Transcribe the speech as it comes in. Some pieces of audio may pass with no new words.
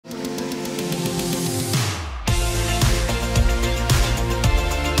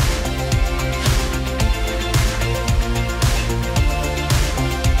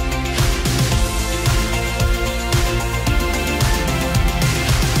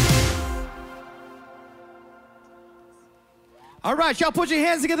All right, y'all put your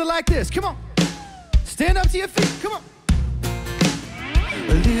hands together like this. Come on. Stand up to your feet. Come on.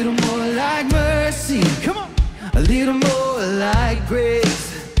 A little more like mercy. Come on. A little more like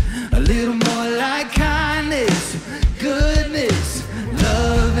grace. A little more like kindness, goodness,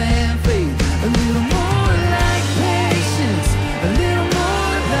 love and faith. A little more like patience. A little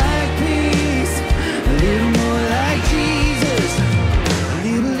more like peace. A little more like Jesus. A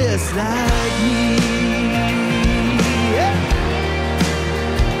little less like me.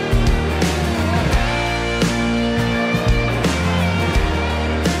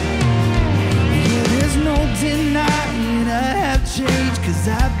 Denying I have changed, 'cause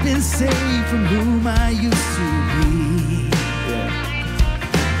I've been saved from whom I used to be.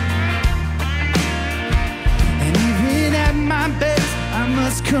 And even at my best, I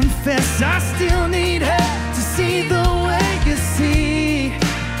must confess I still need her to see the way you see.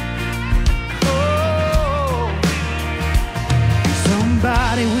 Oh,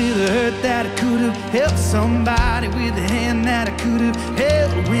 somebody with a hurt that I could have helped, somebody with a hand that I could have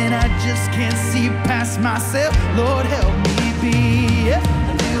held when I just can't see past myself. Lord, help me be a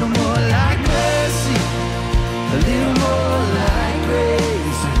little more like mercy, a little more like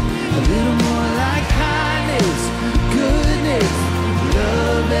grace, a little more like kindness, goodness,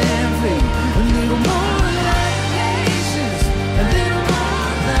 love and faith, a little more like patience, a little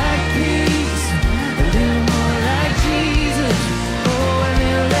more like peace, a little more like Jesus, oh, a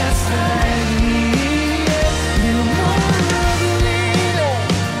little less like me, a little more of a little,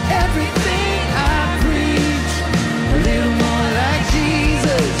 everything I preach, a little more like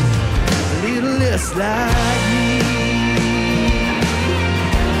Jesus, a little less like me.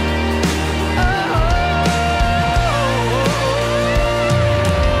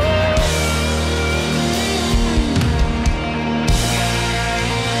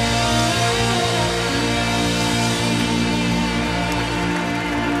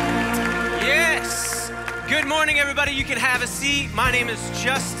 Good morning, everybody. You can have a seat. My name is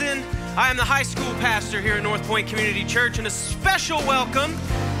Justin. I am the high school pastor here at North Point Community Church, and a special welcome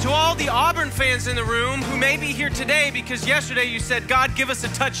to all the Auburn fans in the room who may be here today because yesterday you said, God, give us a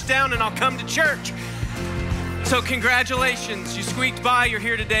touchdown and I'll come to church. So congratulations. You squeaked by. You're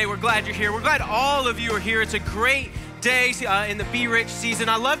here today. We're glad you're here. We're glad all of you are here. It's a great day in the Be Rich season.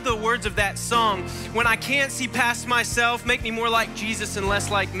 I love the words of that song. When I can't see past myself, make me more like Jesus and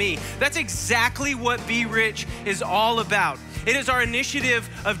less like me. That's exactly what Be Rich is all about. It is our initiative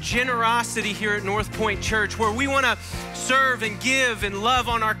of generosity here at North Point Church, where we want to serve and give and love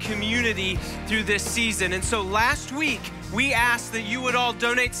on our community through this season. And so last week, we asked that you would all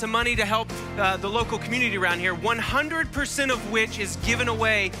donate some money to help the local community around here, 100% of which is given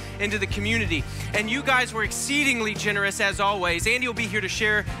away into the community. And you guys were exceedingly generous as always. Andy will be here to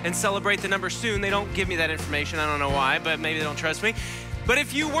share and celebrate the number soon. They don't give me that information. I don't know why, but maybe they don't trust me. But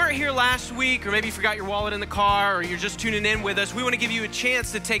if you weren't here last week, or maybe you forgot your wallet in the car, or you're just tuning in with us, we want to give you a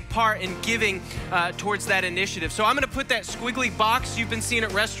chance to take part in giving towards that initiative. So I'm going to put that squiggly box you've been seeing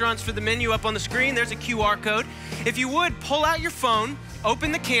at restaurants for the menu up on the screen. There's a QR code. If you would, pull out your phone,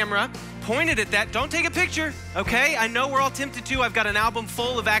 open the camera, point it at that. Don't take a picture, okay? I know we're all tempted to. I've got an album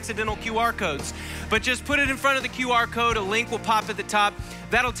full of accidental QR codes. But just put it in front of the QR code. A link will pop at the top.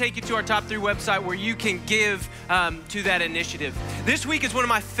 That'll take you to our Top 3 website where you can give to that initiative. This week is one of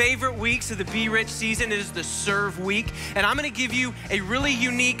my favorite weeks of the Be Rich season. It is the Serve Week. And I'm going to give you a really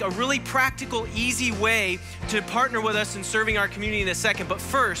unique, a really practical, easy way to partner with us in serving our community in a second. But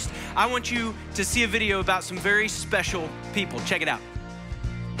first, I want you to see a video about some very special people. Check it out.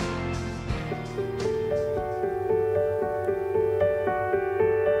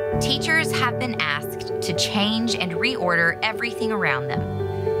 Teachers have been asked to change and reorder everything around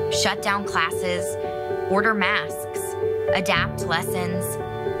them. Shut down classes, order masks, adapt lessons,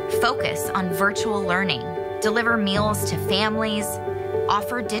 focus on virtual learning, deliver meals to families,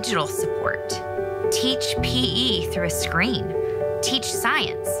 offer digital support, teach PE through a screen, teach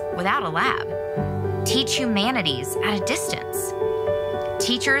science without a lab, teach humanities at a distance.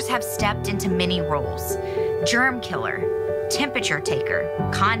 Teachers have stepped into many roles: germ killer, temperature taker,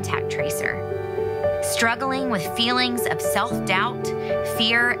 contact tracer. Struggling with feelings of self-doubt,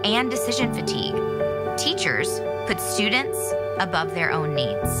 fear, and decision fatigue, teachers put students above their own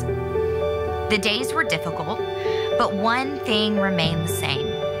needs. The days were difficult, but one thing remained the same: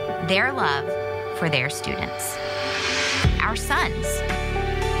 their love for their students. Our sons,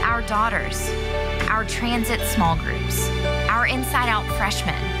 our daughters, our transit small groups, our inside-out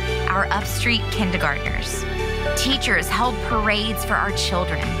freshmen, our upstreet kindergartners. Teachers held parades for our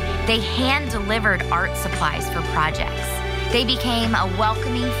children. They hand-delivered art supplies for projects. They became a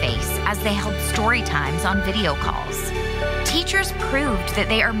welcoming face as they held story times on video calls. Teachers teachers proved that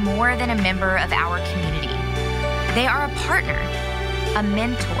they are more than a member of our community. They are a partner, a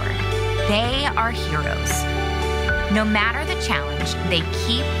mentor. They are heroes. No matter the challenge, they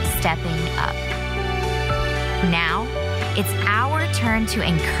keep stepping up. Now, it's our turn to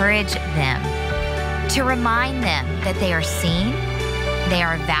encourage them, to remind them that they are seen, they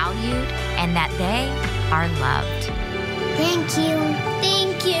are valued, and that they are loved. Thank you.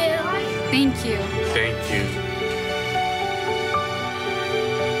 Thank you. Thank you. Thank you.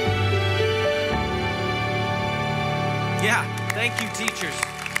 Yeah, thank you, teachers.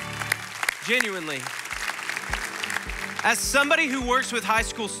 Genuinely. As somebody who works with high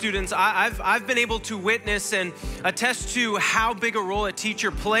school students, I've been able to witness and attest to how big a role a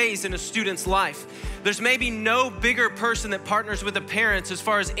teacher plays in a student's life. There's maybe no bigger person that partners with the parents as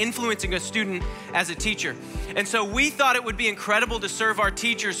far as influencing a student as a teacher. And so we thought it would be incredible to serve our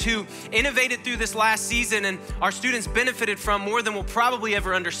teachers who innovated through this last season and our students benefited from more than we'll probably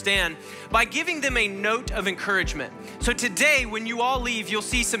ever understand by giving them a note of encouragement. So today, when you all leave, you'll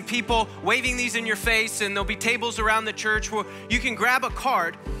see some people waving these in your face, and there'll be tables around the church where you can grab a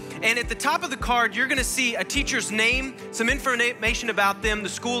card. And at the top of the card, you're gonna see a teacher's name, some information about them, the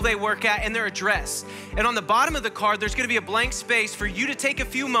school they work at, and their address. And on the bottom of the card, there's gonna be a blank space for you to take a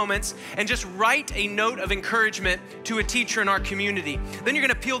few moments and just write a note of encouragement to a teacher in our community. Then you're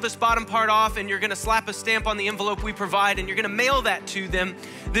gonna peel this bottom part off and you're gonna slap a stamp on the envelope we provide and you're gonna mail that to them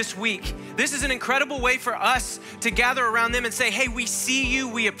this week. This is an incredible way for us to gather around them and say, hey, we see you,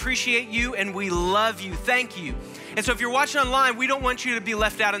 we appreciate you, and we love you. Thank you. And so if you're watching online, we don't want you to be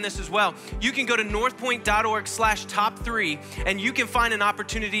left out in this as well. You can go to northpoint.org/top3 and you can find an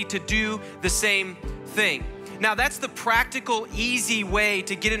opportunity to do the same thing. Now that's the practical, easy way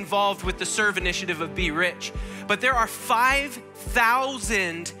to get involved with the Serve initiative of Be Rich. But there are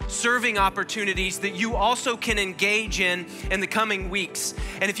 5,000 serving opportunities that you also can engage in the coming weeks.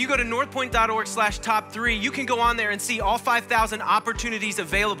 And if you go to northpoint.org/top3, you can go on there and see all 5,000 opportunities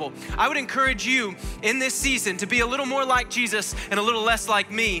available. I would encourage you in this season to be a little more like Jesus and a little less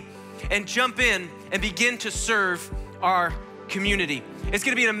like me and jump in and begin to serve our community. It's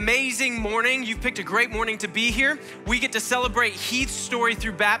gonna be an amazing morning. You've picked a great morning to be here. We get to celebrate Heath's story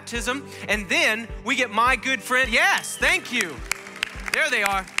through baptism, and then we get my good friend, yes, thank you. There they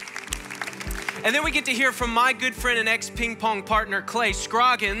are. And then we get to hear from my good friend and ex-ping pong partner, Clay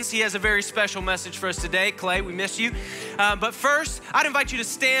Scroggins. He has a very special message for us today. Clay, we miss you. But first, I'd invite you to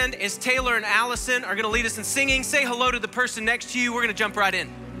stand as Taylor and Allison are gonna lead us in singing. Say hello to the person next to you. We're gonna jump right in.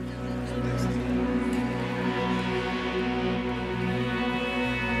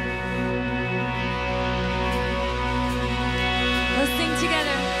 Let's sing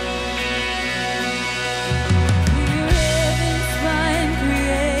together. Your heaven's fine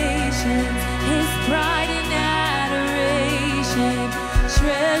creations, His pride and adoration,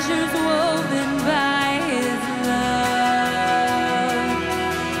 treasures woven by His love.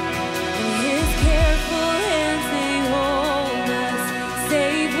 In His careful hands they hold us,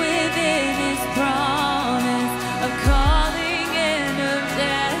 safe within His promise of calling and of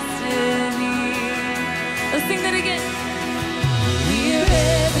destiny. Let's sing that again. Your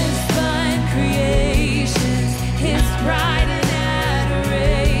heaven's fine creations, His pride and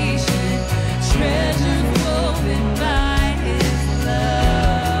adoration, treasures woven by His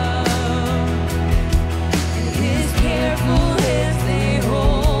love. In His careful hands they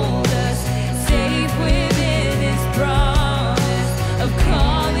hold us, safe within His promise of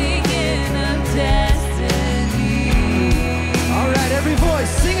calling and of destiny. All right, every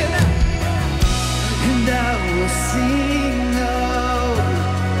voice, sing it now. And I will sing of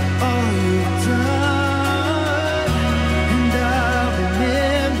all you've done, and I'll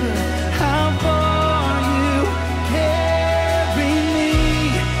remember how far you carried me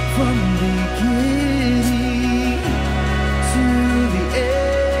from beginning to the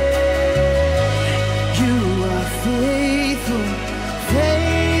end. You are faithful,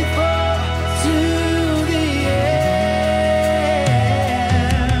 faithful to the end.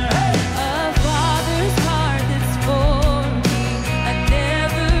 A father's heart that's for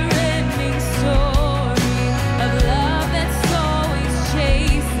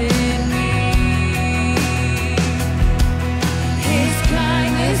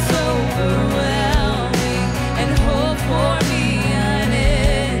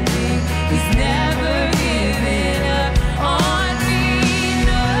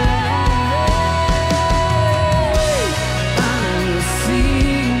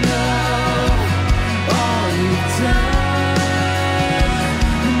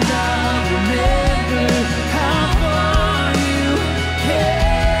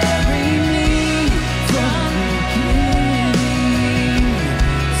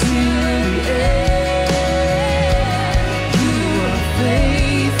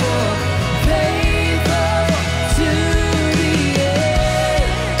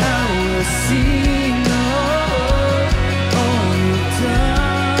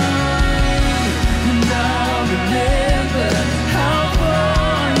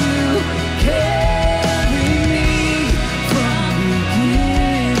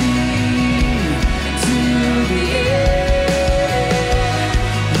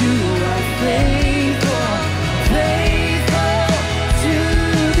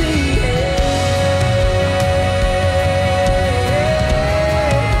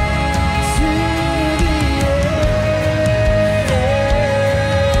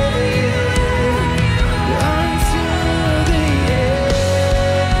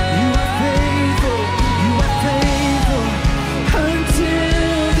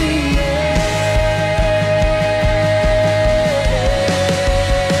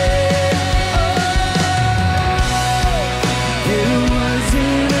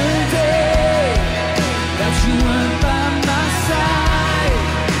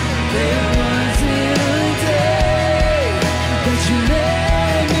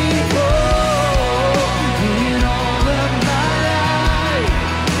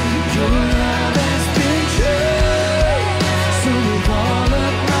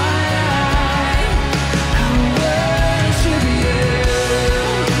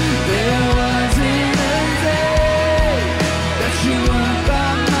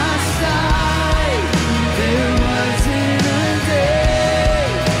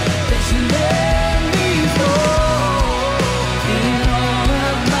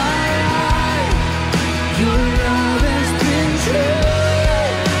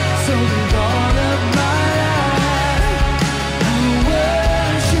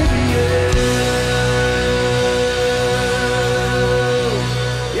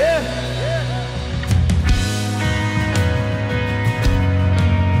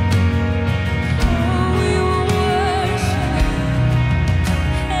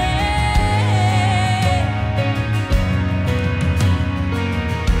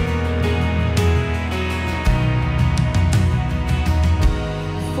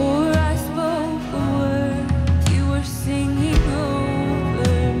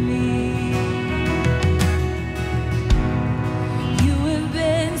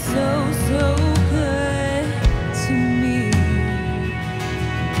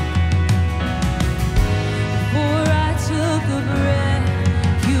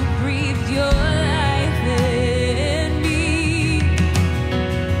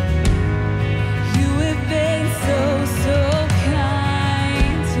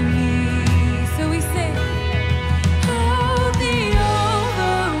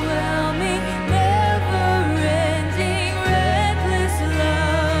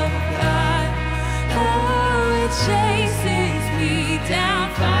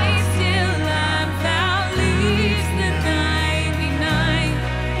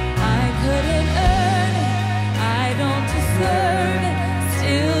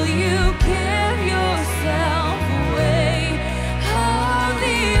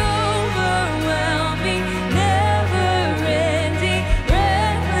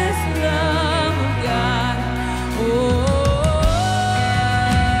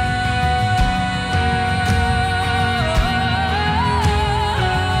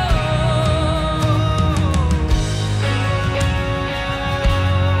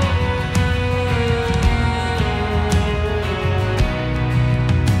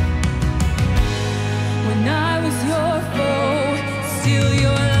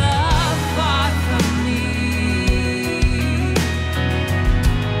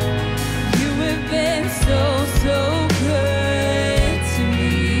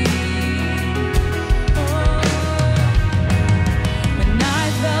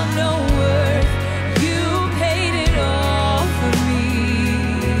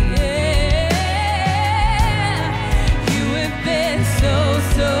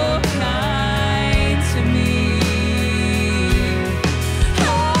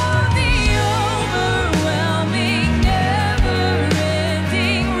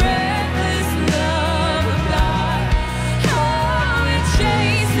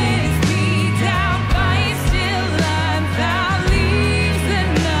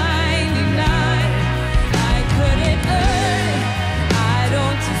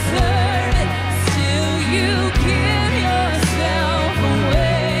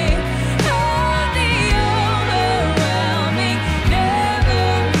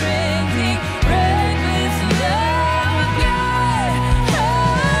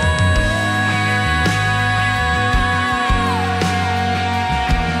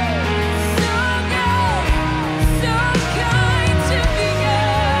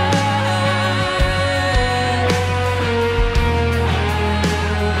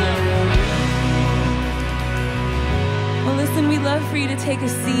love for you to take a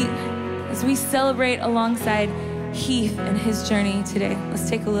seat as we celebrate alongside Heath and his journey today. Let's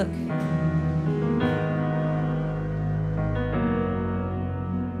take a look.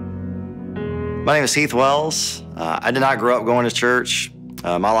 My name is Heath Wells. I did not grow up going to church.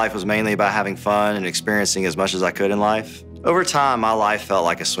 My life was mainly about having fun and experiencing as much as I could in life. Over time, my life felt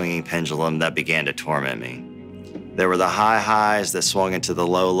like a swinging pendulum that began to torment me. There were the high highs that swung into the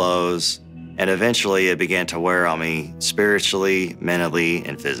low lows, and eventually it began to wear on me spiritually, mentally,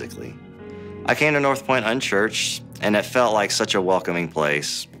 and physically. I came to North Point unchurched, and it felt like such a welcoming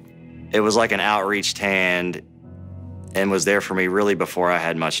place. It was like an outreached hand and was there for me really before I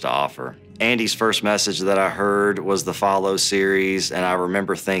had much to offer. Andy's first message that I heard was the Follow series, and I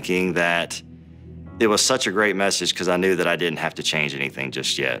remember thinking that it was such a great message because I knew that I didn't have to change anything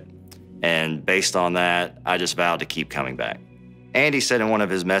just yet. And based on that, I just vowed to keep coming back. Andy said in one of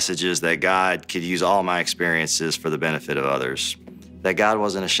his messages that God could use all my experiences for the benefit of others, that God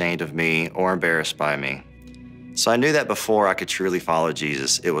wasn't ashamed of me or embarrassed by me. So I knew that before I could truly follow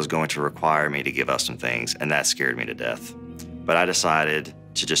Jesus, it was going to require me to give up some things, and that scared me to death. But I decided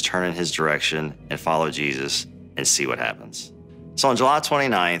to just turn in his direction and follow Jesus and see what happens. So on July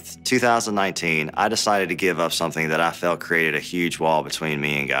 29th, 2019, I decided to give up something that I felt created a huge wall between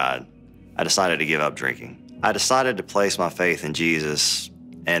me and God. I decided to give up drinking. I decided to place my faith in Jesus,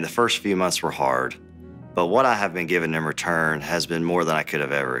 and the first few months were hard, but what I have been given in return has been more than I could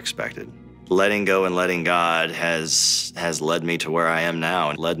have ever expected. Letting go and letting God has led me to where I am now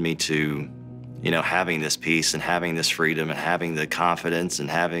and led me to, having this peace and having this freedom and having the confidence and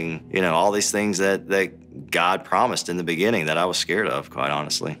having, all these things that God promised in the beginning that I was scared of, quite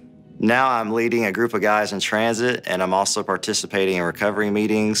honestly. Now I'm leading a group of guys in transit, and I'm also participating in recovery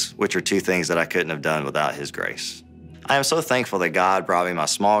meetings, which are two things that I couldn't have done without his grace. I am so thankful that God brought me my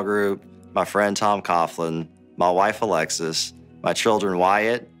small group, my friend Tom Coughlin, my wife Alexis, my children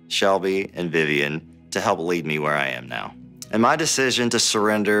Wyatt, Shelby, and Vivian to help lead me where I am now. And my decision to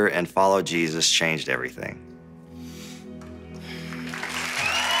surrender and follow Jesus changed everything.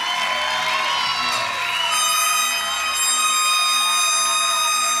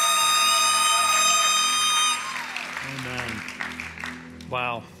 Amen.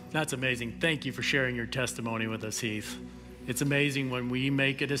 Wow, that's amazing. Thank you for sharing your testimony with us, Heath. It's amazing when we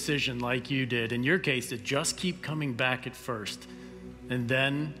make a decision like you did, in your case, to just keep coming back at first, and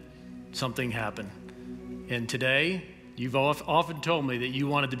then something happened. And today, you've often told me that you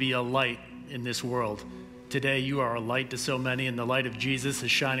wanted to be a light in this world. Today, you are a light to so many, and the light of Jesus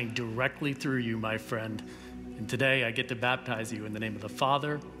is shining directly through you, my friend. And today, I get to baptize you in the name of the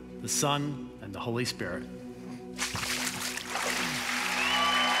Father, the Son, and the Holy Spirit.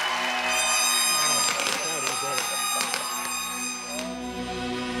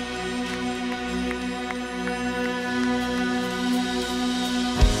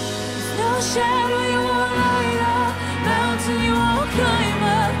 Shadow you won't light up, mountain you won't climb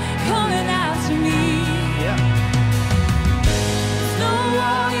up, coming after me. There's no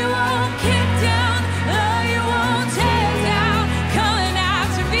wall you won't kick down, lie you won't tear down, coming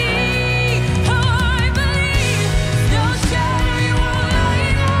after me. Oh, I believe. No shadow you won't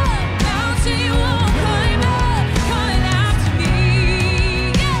light up, mountain you won't climb up, coming after me.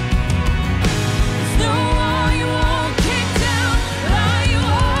 There's no wall you won't kick down, lie you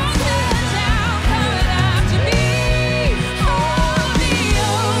won't tear down, coming after me. Hold me,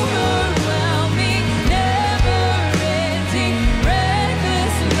 overwhelming, never-ending,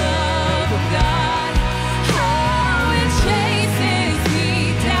 reckless love of God. Oh, it chases me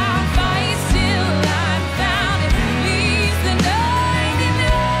down, fights till I'm found. It leaves the 99.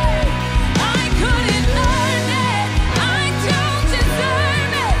 I couldn't earn it, I don't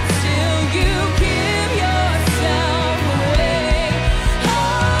deserve it. Still, you give yourself away.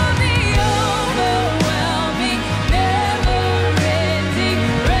 Hold me, overwhelming, never-ending,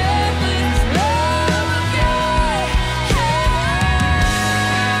 reckless love of God.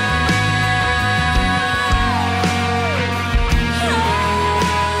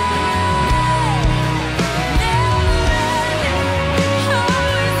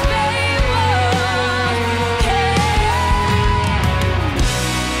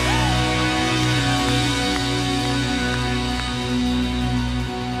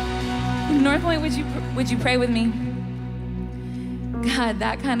 North Point, would you pray with me? God,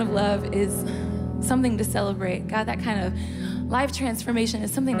 that kind of love is something to celebrate. God, that kind of life transformation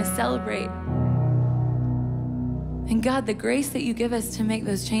is something to celebrate. And God, the grace that you give us to make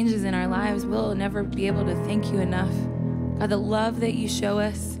those changes in our lives, we'll never be able to thank you enough. God, the love that you show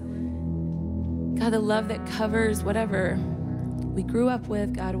us, God, the love that covers whatever we grew up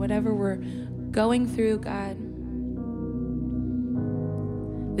with, God, whatever we're going through, God.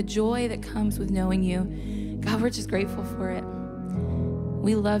 the joy that comes with knowing you. God, we're just grateful for it.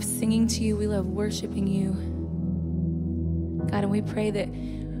 We love singing to you. We love worshiping you. God, and we pray that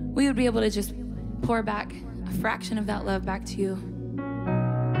we would be able to just pour back a fraction of that love back to you.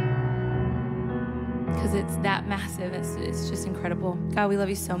 Because it's that massive. It's just incredible. God, we love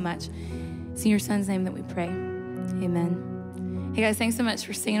you so much. It's in your son's name that we pray. Amen. Hey guys, thanks so much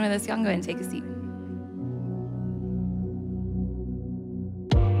for singing with us. Y'all can go ahead and take a seat.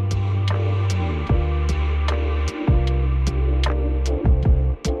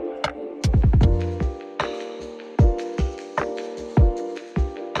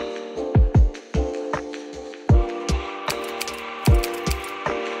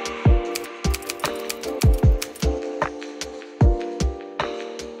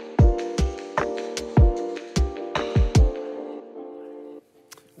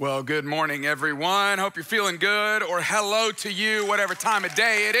 Well, good morning, everyone. Hope you're feeling good, or hello to you, whatever time of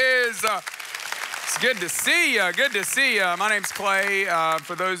day it is. It's good to see you. Good to see you. My name's Clay.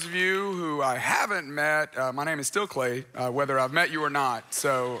 For those of you who I haven't met, my name is still Clay, whether I've met you or not.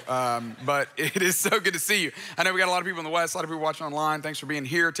 So, but it is so good to see you. I know we got a lot of people in the West, a lot of people watching online. Thanks for being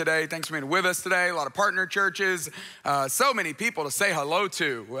here today. Thanks for being with us today. A lot of partner churches, so many people to say hello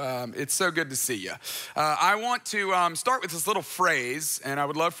to. It's so good to see you. I want to start with this little phrase, and I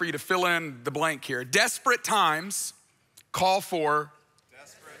would love for you to fill in the blank here. Desperate times call for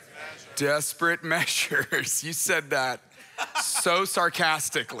desperate measures. You said that so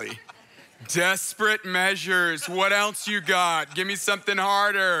sarcastically. Desperate measures. What else you got? Give me something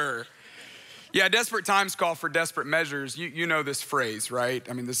harder. Yeah, desperate times call for desperate measures. You know this phrase, right?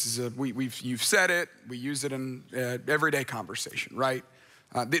 I mean, this is you've said it. We use it in everyday conversation, right?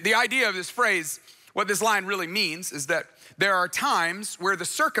 The idea of this phrase, what this line really means, is that there are times where the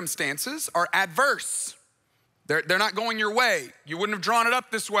circumstances are adverse. They're not going your way. You wouldn't have drawn it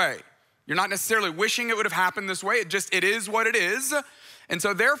up this way. You're not necessarily wishing it would have happened this way. It is what it is. And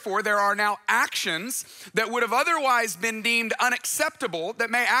so therefore, there are now actions that would have otherwise been deemed unacceptable that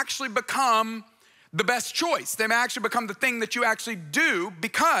may actually become the best choice. They may actually become the thing that you actually do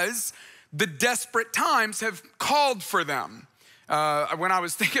because the desperate times have called for them. When I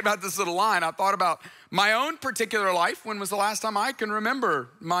was thinking about this little line, I thought about my own particular life. When was the last time I can remember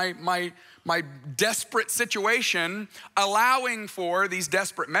my desperate situation allowing for these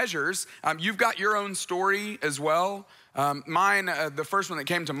desperate measures? You've got your own story as well. Mine, the first one that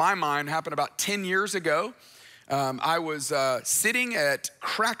came to my mind happened about 10 years ago. I was sitting at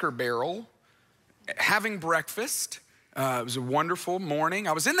Cracker Barrel having breakfast. It was a wonderful morning.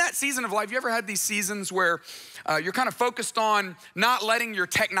 I was in that season of life. You ever had these seasons where you're kind of focused on not letting your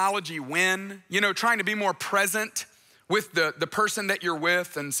technology win, trying to be more present with the person that you're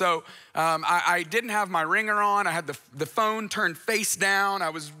with? And so I didn't have my ringer on. I had the phone turned face down.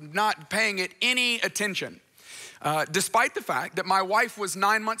 I was not paying it any attention, despite the fact that my wife was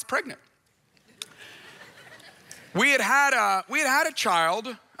 9 months pregnant. We had a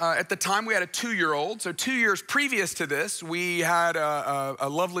child. At the time, we had a 2-year-old. So 2 years previous to this, we had a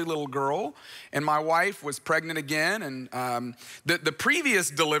lovely little girl, and my wife was pregnant again. And the previous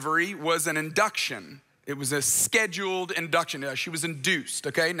delivery was an induction. It was a scheduled induction. She was induced,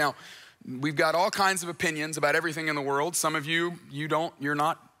 okay? Now, we've got all kinds of opinions about everything in the world. Some of you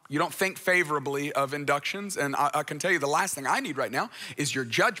don't think favorably of inductions. And I can tell you the last thing I need right now is your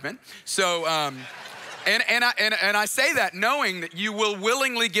judgment. So, and I say that knowing that you will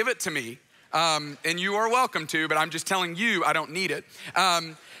willingly give it to me, and you are welcome to, but I'm just telling you I don't need it.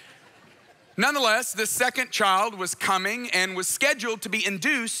 Nonetheless, the second child was coming and was scheduled to be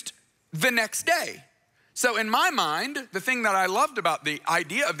induced the next day. So in my mind, the thing that I loved about the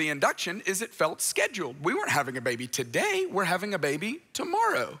idea of the induction is it felt scheduled. We weren't having a baby today, we're having a baby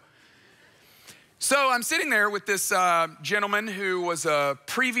tomorrow. So I'm sitting there with this gentleman who was a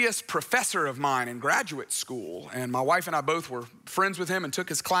previous professor of mine in graduate school. And my wife and I both were friends with him and took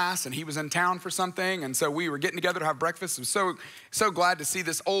his class, and he was in town for something. And so we were getting together to have breakfast. I was so glad to see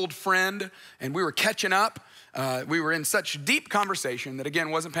this old friend, and we were catching up. We were in such deep conversation that,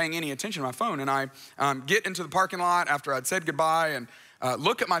 again, wasn't paying any attention to my phone. And I get into the parking lot after I'd said goodbye and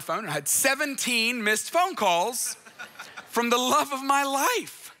look at my phone, and I had 17 missed phone calls from the love of my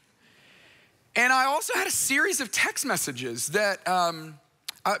life. And I also had a series of text messages that,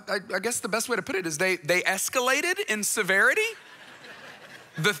 I guess the best way to put it is they escalated in severity.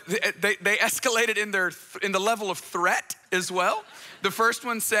 They escalated in the level of threat as well. The first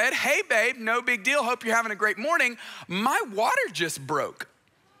one said, "Hey babe, no big deal, hope you're having a great morning. My water just broke."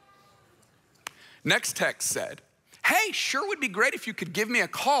 Next text said, "Hey, sure would be great if you could give me a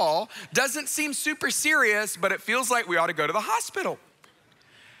call. Doesn't seem super serious, but it feels like we ought to go to the hospital."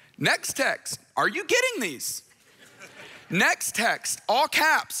 Next text, are you getting these? Next text, all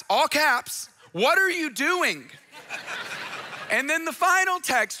caps, what are you doing? And then the final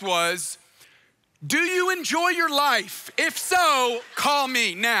text was, do you enjoy your life? If so, call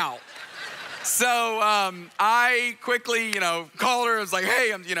me now. So I quickly, called her. I was like,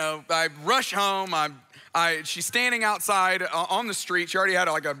 hey, I rush home. She's standing outside on the street. She already had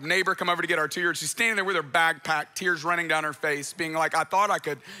a neighbor come over to get our 2-year-old. She's standing there with her bag packed, tears running down her face, being like, I thought I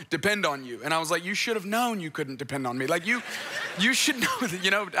could depend on you. And I was like, you should have known you couldn't depend on me. Like you should know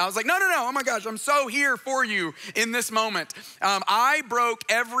that, I was like, no, oh my gosh, I'm so here for you in this moment. I broke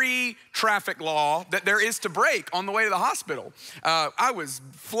every traffic law that there is to break on the way to the hospital. I was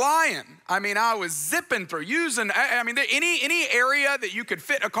flying. I was zipping through, using, any area that you could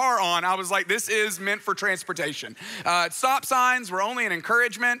fit a car on, I was like, this is meant for transportation. Stop signs were only an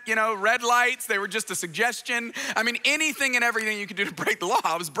encouragement, red lights, they were just a suggestion. Anything and everything you could do to break the law,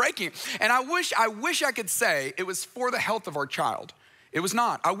 I was breaking. And I wish I could say it was for the health of our child. It was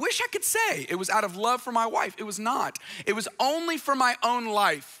not. I wish I could say it was out of love for my wife. It was not. It was only for my own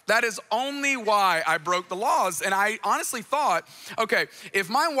life. That is only why I broke the laws. And I honestly thought, okay, if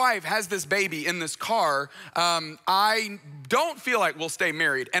my wife has this baby in this car, I don't feel like we'll stay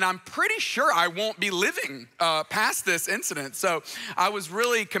married. And I'm pretty sure I won't be living past this incident. So I was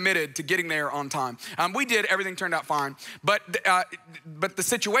really committed to getting there on time. We did, everything turned out fine. But the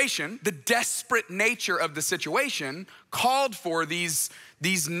situation, the desperate nature of the situation called for this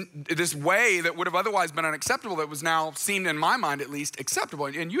way that would have otherwise been unacceptable that was now seen, in my mind at least, acceptable.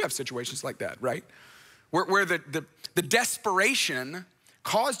 And you have situations like that, right? Where the desperation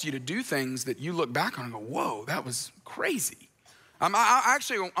caused you to do things that you look back on and go, whoa, that was crazy. I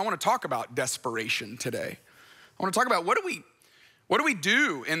want to talk about desperation today. I want to talk about what do we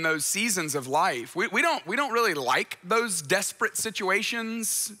do in those seasons of life? We don't really like those desperate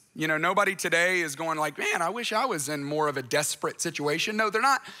situations. Nobody today is going like, man, I wish I was in more of a desperate situation. No, they're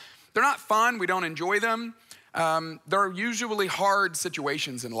not fun. We don't enjoy them. They're usually hard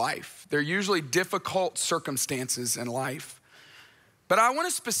situations in life. They're usually difficult circumstances in life. But I want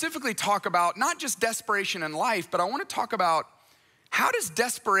to specifically talk about not just desperation in life, but I want to talk about how does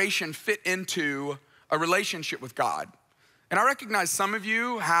desperation fit into a relationship with God? And I recognize some of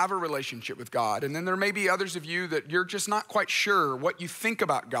you have a relationship with God, and then there may be others of you that you're just not quite sure what you think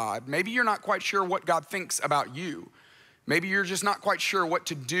about God. Maybe you're not quite sure what God thinks about you. Maybe you're just not quite sure what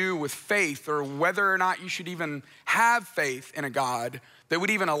to do with faith or whether or not you should even have faith in a God that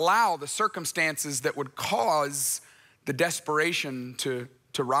would even allow the circumstances that would cause the desperation to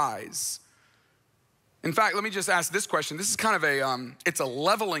rise. In fact, let me just ask this question. This is kind of it's a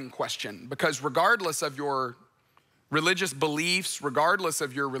leveling question, because regardless of your religious beliefs, regardless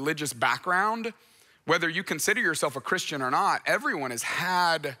of your religious background, whether you consider yourself a Christian or not, everyone has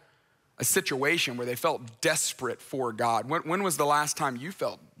had a situation where they felt desperate for God. When was the last time you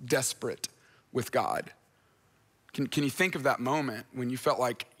felt desperate with God? Can you think of that moment when you felt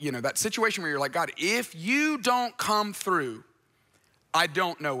like, that situation where you're like, God, if you don't come through, I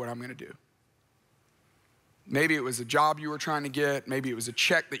don't know what I'm gonna do. Maybe it was a job you were trying to get. Maybe it was a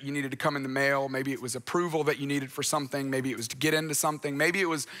check that you needed to come in the mail. Maybe it was approval that you needed for something. Maybe it was to get into something. Maybe it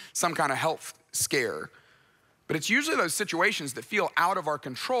was some kind of health scare. But it's usually those situations that feel out of our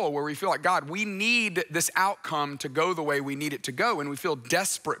control where we feel like, God, we need this outcome to go the way we need it to go, and we feel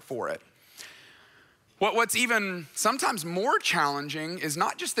desperate for it. What's even sometimes more challenging is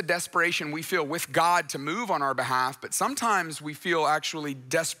not just the desperation we feel with God to move on our behalf, but sometimes we feel actually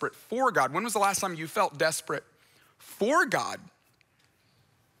desperate for God. When was the last time you felt desperate for God?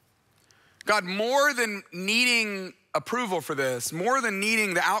 God, more than needing approval for this, more than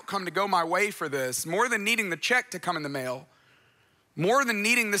needing the outcome to go my way for this, more than needing the check to come in the mail, more than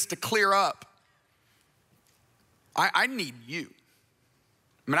needing this to clear up, I need you.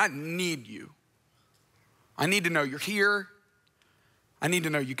 I need you. I need to know you're here. I need to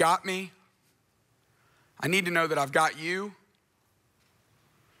know you got me. I need to know that I've got you.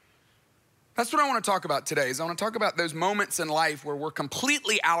 That's what I want to talk about today. I want to talk about those moments in life where we're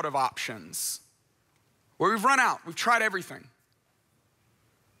completely out of options, where we've run out, we've tried everything.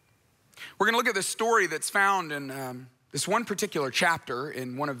 We're going to look at this story that's found in this one particular chapter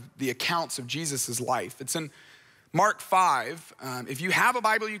in one of the accounts of Jesus' life. It's in Mark 5, if you have a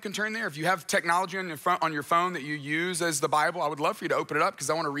Bible, you can turn there. If you have technology on your phone that you use as the Bible, I would love for you to open it up because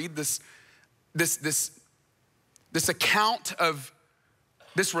I want to read this account of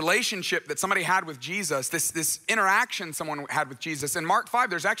this relationship that somebody had with Jesus, this interaction someone had with Jesus. In Mark 5,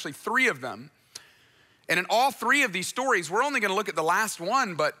 there's actually 3 of them. And in all 3 of these stories, we're only going to look at the last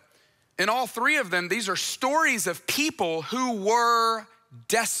one, but in all 3 of them, these are stories of people who were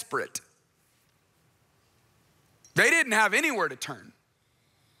desperate. They didn't have anywhere to turn.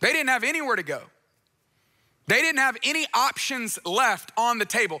 They didn't have anywhere to go. They didn't have any options left on the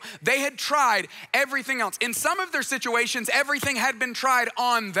table. They had tried everything else. In some of their situations, everything had been tried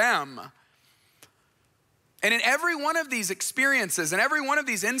on them. And in every one of these experiences, and every one of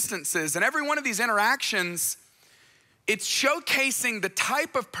these instances, and every one of these interactions, it's showcasing the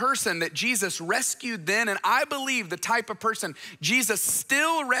type of person that Jesus rescued then, and I believe the type of person Jesus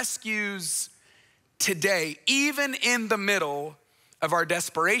still rescues today, even in the middle of our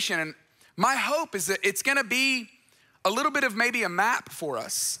desperation. And my hope is that it's gonna be a little bit of maybe a map for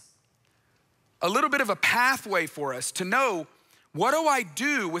us, a little bit of a pathway for us to know, what do I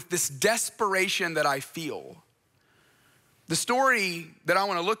do with this desperation that I feel? The story that I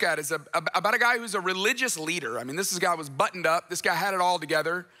wanna look at is about a guy who's a religious leader. I mean, this guy was buttoned up, this guy had it all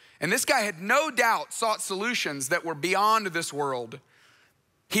together, and this guy had no doubt sought solutions that were beyond this world.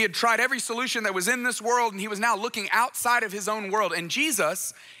 He had tried every solution that was in this world, and he was now looking outside of his own world. And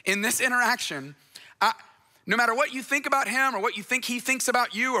Jesus, in this interaction, no matter what you think about him or what you think he thinks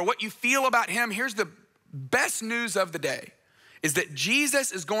about you or what you feel about him, here's the best news of the day, is that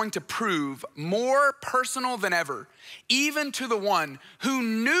Jesus is going to prove more personal than ever, even to the one who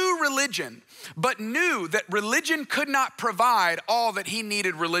knew religion, but knew that religion could not provide all that he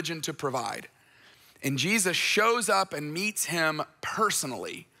needed religion to provide. And Jesus shows up and meets him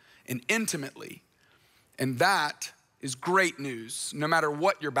personally and intimately. And that is great news, no matter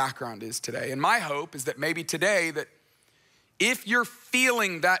what your background is today. And my hope is that maybe today, that if you're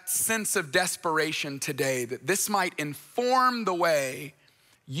feeling that sense of desperation today, that this might inform the way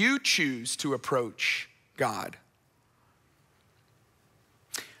you choose to approach God.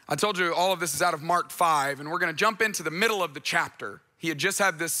 I told you all of this is out of Mark 5, and we're gonna jump into the middle of the chapter. He had just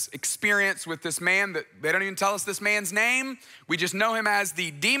had this experience with this man that they don't even tell us this man's name. We just know him as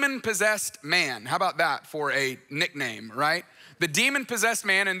the demon-possessed man. How about that for a nickname, right? The demon-possessed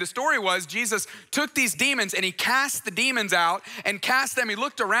man, and the story was Jesus took these demons and he cast the demons out and cast them. He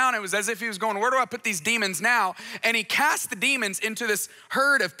looked around, it was as if he was going, where do I put these demons now? And he cast the demons into this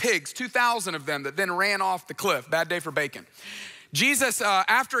herd of pigs, 2,000 of them that then ran off the cliff. Bad day for bacon. Jesus,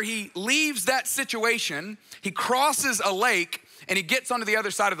 after he leaves that situation, he crosses a lake and he gets onto the other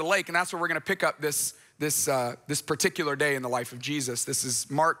side of the lake, and that's where we're gonna pick up this particular day in the life of Jesus. This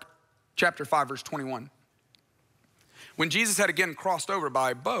is Mark chapter 5, verse 21. When Jesus had again crossed over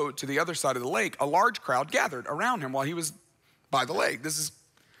by boat to the other side of the lake, a large crowd gathered around him while he was by the lake. This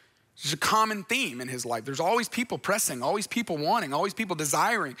is a common theme in his life. There's always people pressing, always people wanting, always people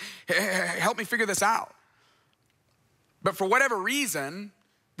desiring. Hey, help me figure this out. But for whatever reason,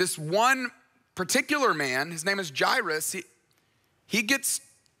 this one particular man, his name is Jairus, he gets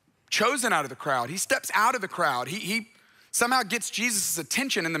chosen out of the crowd. He steps out of the crowd. He somehow gets Jesus'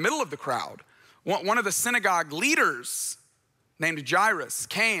 attention in the middle of the crowd. One of the synagogue leaders named Jairus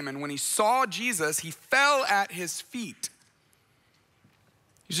came, and when he saw Jesus, he fell at his feet.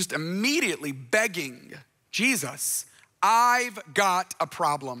 He's just immediately begging Jesus, I've got a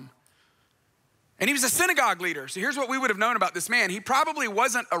problem. And he was a synagogue leader. So here's what we would have known about this man. He probably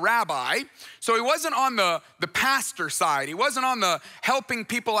wasn't a rabbi. So he wasn't on the pastor side. He wasn't on the helping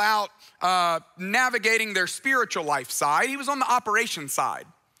people out, navigating their spiritual life side. He was on the operation side.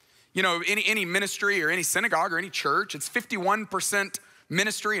 You know, any ministry or any synagogue or any church, it's 51%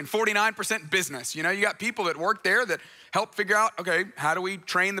 ministry and 49% business. You know, you got people that work there that help figure out, okay, how do we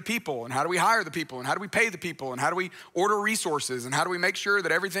train the people, and how do we hire the people, and how do we pay the people, and how do we order resources, and how do we make sure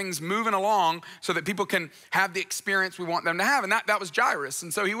that everything's moving along so that people can have the experience we want them to have. And that was Jairus.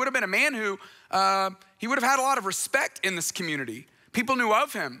 And so he would have been a man who, he would have had a lot of respect in this community. People knew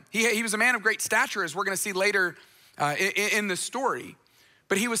of him. He was a man of great stature, as we're gonna see later in the story.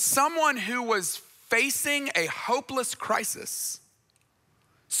 But he was someone who was facing a hopeless crisis.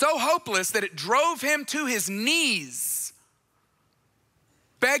 So hopeless that it drove him to his knees,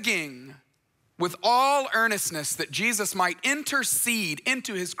 begging with all earnestness that Jesus might intercede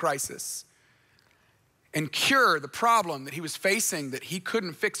into his crisis and cure the problem that he was facing that he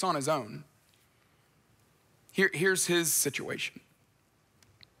couldn't fix on his own. Here's his situation.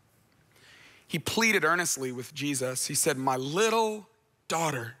 He pleaded earnestly with Jesus. He said, my little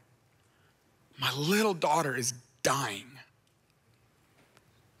daughter is dying.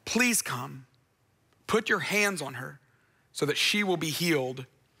 Please come, put your hands on her so that she will be healed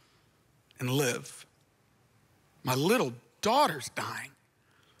and live. My little daughter's dying.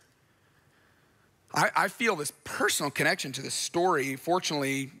 I feel this personal connection to this story.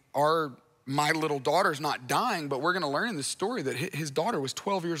 Fortunately, my little daughter's not dying, but we're gonna learn in this story that his daughter was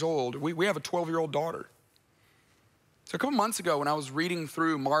 12 years old. We have a 12-year-old daughter. So a couple months ago when I was reading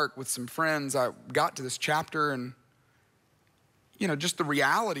through Mark with some friends, I got to this chapter and, just the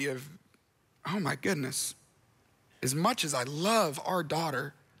reality of, oh my goodness, as much as I love our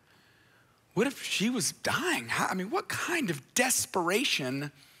daughter, what if she was dying? What kind of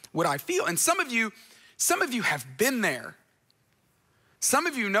desperation would I feel? And some of you have been there. Some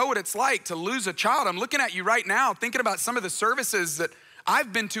of you know what it's like to lose a child. I'm looking at you right now, thinking about some of the services that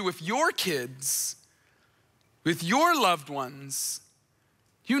I've been to with your kids, with your loved ones.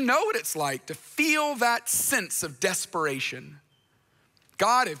 You know what it's like to feel that sense of desperation.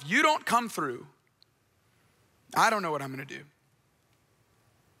 God, if you don't come through, I don't know what I'm gonna do.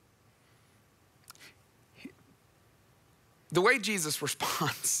 The way Jesus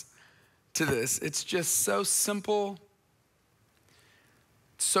responds to this, it's just so simple,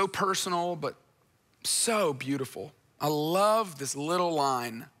 so personal, but so beautiful. I love this little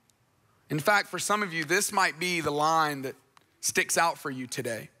line. In fact, for some of you, this might be the line that sticks out for you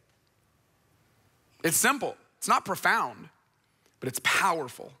today. It's simple, it's not profound, but it's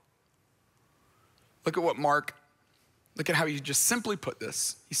powerful. Look at how he just simply put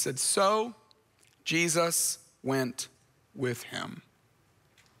this. He said, so Jesus went with him.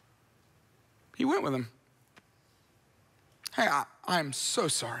 He went with him. Hey, I'm so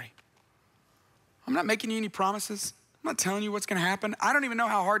sorry. I'm not making you any promises. I'm not telling you what's gonna happen. I don't even know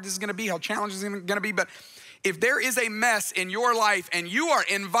how hard this is gonna be, how challenging this is gonna be, but if there is a mess in your life and you are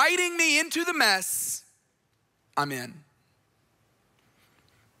inviting me into the mess, I'm in.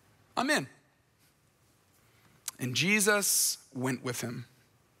 I'm in. And Jesus went with him.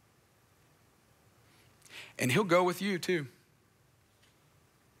 And he'll go with you too.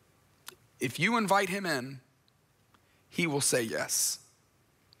 If you invite him in, he will say yes.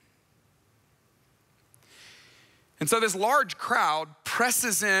 And so this large crowd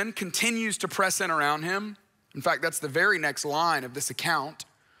presses in, continues to press in around him. In fact, that's the very next line of this account.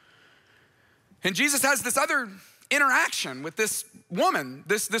 And Jesus has this other interaction with this woman.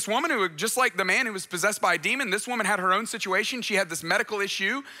 This woman who, just like the man who was possessed by a demon, this woman had her own situation. She had this medical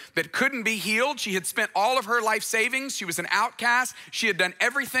issue that couldn't be healed. She had spent all of her life savings. She was an outcast. She had done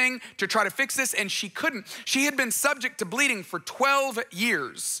everything to try to fix this, and she couldn't. She had been subject to bleeding for 12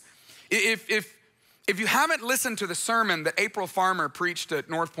 years. If you haven't listened to the sermon that April Farmer preached at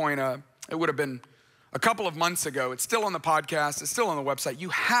North Point, it would have been a couple of months ago. It's still on the podcast. It's still on the website. You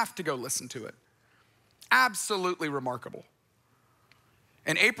have to go listen to it. Absolutely remarkable.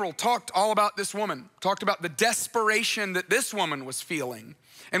 And April talked all about this woman, talked about the desperation that this woman was feeling.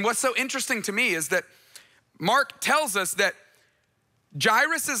 And what's so interesting to me is that Mark tells us that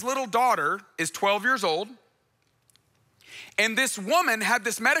Jairus' little daughter is 12 years old, and this woman had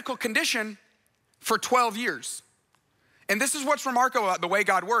this medical condition for 12 years. And this is what's remarkable about the way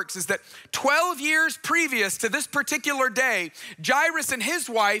God works, is that 12 years previous to this particular day, Jairus and his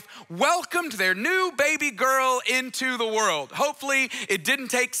wife welcomed their new baby girl into the world. Hopefully, it didn't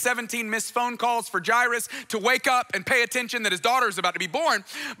take 17 missed phone calls for Jairus to wake up and pay attention that his daughter is about to be born.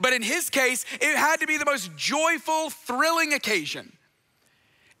 But in his case, it had to be the most joyful, thrilling occasion.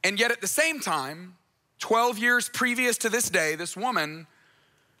 And yet at the same time, 12 years previous to this day, this woman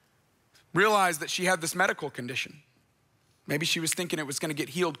realized that she had this medical condition. Maybe she was thinking it was gonna get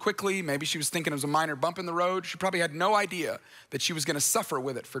healed quickly. Maybe she was thinking it was a minor bump in the road. She probably had no idea that she was gonna suffer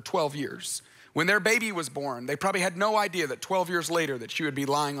with it for 12 years. When their baby was born, they probably had no idea that 12 years later that she would be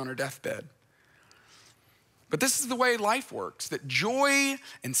lying on her deathbed. But this is the way life works, that joy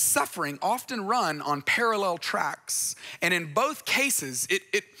and suffering often run on parallel tracks. And in both cases,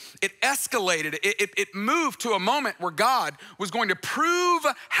 it escalated, it moved to a moment where God was going to prove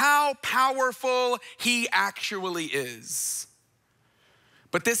how powerful he actually is.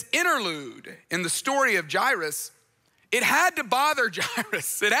 But this interlude in the story of Jairus, it had to bother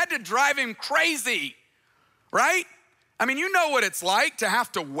Jairus. It had to drive him crazy, right? I mean, you know what it's like to have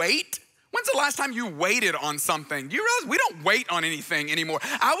to wait. When's the last time you waited on something? Do you realize we don't wait on anything anymore?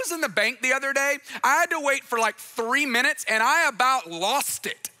 I was in the bank the other day. I had to wait for like 3 minutes and I about lost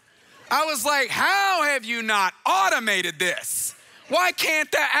it. I was like, how have you not automated this? Why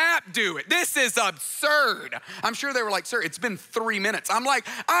can't the app do it? This is absurd. I'm sure they were like, sir, it's been 3 minutes. I'm like,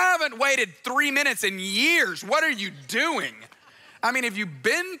 I haven't waited 3 minutes in years. What are you doing? I mean, have you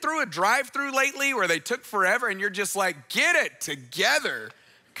been through a drive-through lately where they took forever and you're just like, get it together?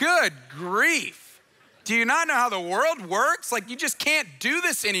 Good grief. Do you not know how the world works? Like, you just can't do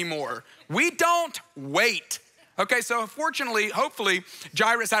this anymore. We don't wait. Okay, so fortunately, hopefully,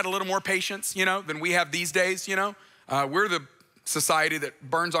 Jairus had a little more patience, than we have these days, We're the society that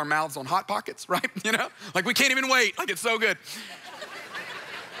burns our mouths on Hot Pockets, right? Like we can't even wait, like it's so good.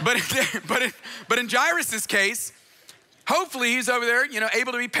 But in Jairus' case, Hopefully he's over there,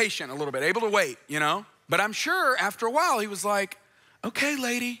 able to be patient a little bit, able to wait, But I'm sure after a while he was like, okay,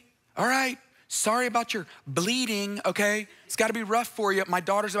 lady, all right, sorry about your bleeding, okay? It's gotta be rough for you. My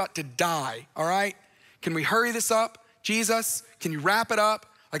daughter's about to die, all right? Can we hurry this up? Jesus, can you wrap it up?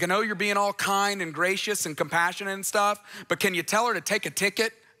 Like, I know you're being all kind and gracious and compassionate and stuff, but can you tell her to take a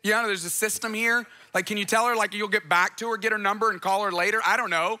ticket? There's a system here. Like, can you tell her, like, you'll get back to her, get her number and call her later? I don't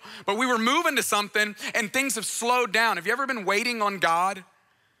know. But we were moving to something and things have slowed down. Have you ever been waiting on God?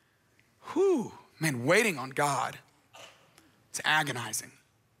 Whew, man, waiting on God. It's agonizing.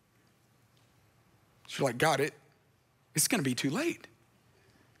 You're like, God, it's gonna be too late.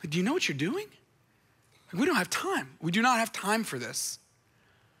 Like, do you know what you're doing? Like, we don't have time. We do not have time for this.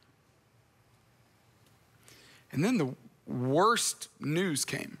 And then the worst news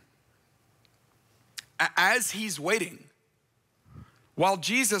came. As he's waiting, while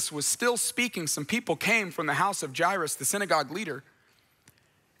Jesus was still speaking, some people came from the house of Jairus, the synagogue leader,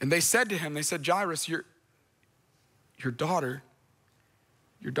 and they said to him, Jairus, your daughter's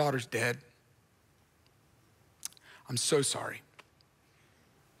dead. I'm so sorry.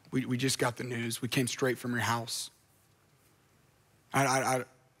 We just got the news. We came straight from your house. I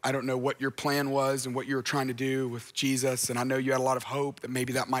don't know what your plan was and what you were trying to do with Jesus, and I know you had a lot of hope that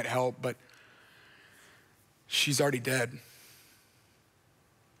maybe that might help, but she's already dead.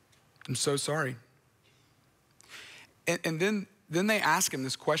 I'm so sorry. And then they ask him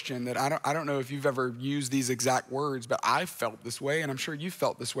this question that I don't know if you've ever used these exact words, but I felt this way, and I'm sure you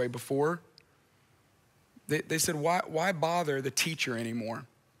felt this way before. They said, why bother the teacher anymore?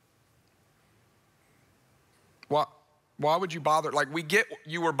 Why would you bother? Like, we get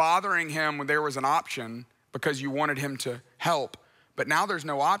you were bothering him when there was an option because you wanted him to help, but now there's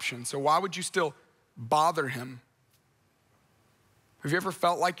no option, so why would you still bother him? Have you ever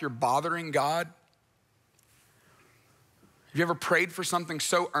felt like you're bothering God? Have you ever prayed for something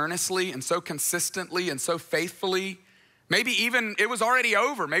so earnestly and so consistently and so faithfully? Maybe even it was already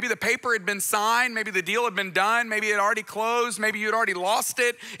over. Maybe the paper had been signed. Maybe the deal had been done. Maybe it had already closed. Maybe you had already lost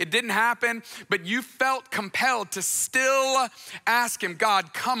it. It didn't happen. But you felt compelled to still ask him,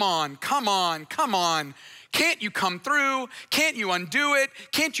 God, come on, come on, come on. Can't you come through? Can't you undo it?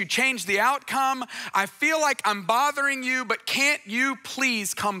 Can't you change the outcome? I feel like I'm bothering you, but can't you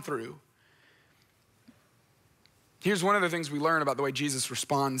please come through? Here's one of the things we learn about the way Jesus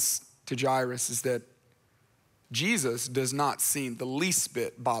responds to Jairus is that Jesus does not seem the least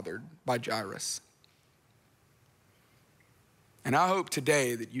bit bothered by Jairus. And I hope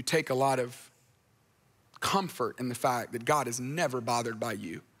today that you take a lot of comfort in the fact that God is never bothered by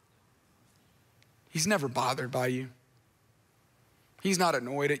you. He's never bothered by you. He's not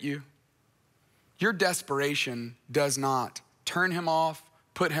annoyed at you. Your desperation does not turn him off,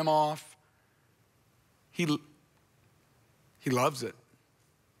 put him off. He loves it.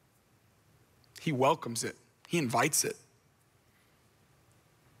 He welcomes it. He invites it.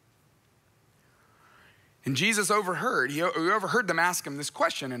 And Jesus overheard. He overheard them ask him this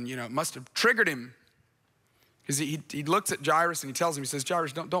question, and it must have triggered him. Because he looks at Jairus and he tells him, he says,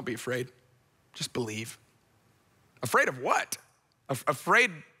 Jairus, don't be afraid. Just believe. Afraid of what?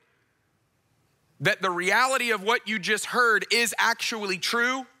 Afraid that the reality of what you just heard is actually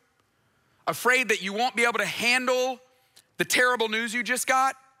true? Afraid that you won't be able to handle the terrible news you just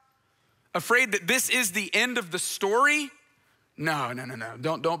got? Afraid that this is the end of the story? No.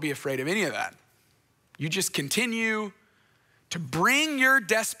 Don't be afraid of any of that. You just continue to bring your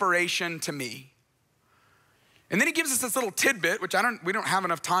desperation to me. And then he gives us this little tidbit, which we don't have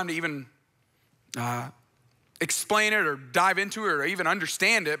enough time to even explain it or dive into it or even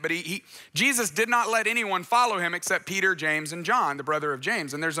understand it, but Jesus did not let anyone follow him except Peter, James, and John, the brother of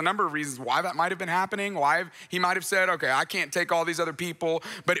James. And there's a number of reasons why that might have been happening, why he might have said, okay, I can't take all these other people,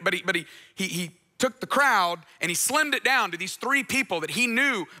 but he took the crowd and he slimmed it down to these three people that he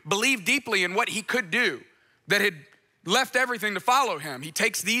knew believed deeply in what he could do, that had left everything to follow him. He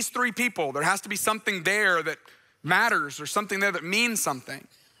takes these three people. There has to be something there that matters or something there that means something.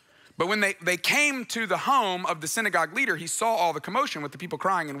 But when they came to the home of the synagogue leader, he saw all the commotion with the people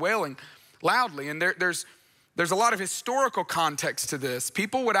crying and wailing loudly. And there's a lot of historical context to this.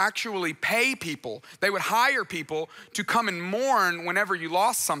 People would actually pay people. They would hire people to come and mourn whenever you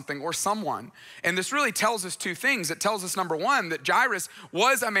lost something or someone. And this really tells us two things. It tells us, number one, that Jairus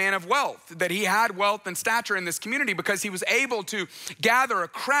was a man of wealth, that he had wealth and stature in this community because he was able to gather a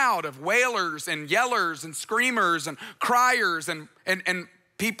crowd of wailers and yellers and screamers and criers and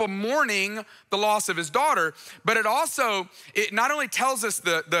people mourning the loss of his daughter. But it not only tells us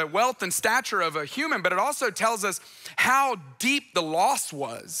the wealth and stature of a human, but it also tells us how deep the loss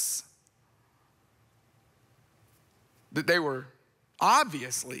was. that they were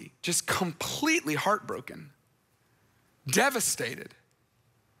obviously just completely heartbroken, devastated,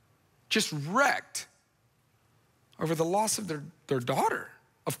 just wrecked over the loss of their daughter,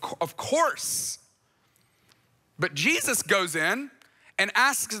 of course. But Jesus goes in and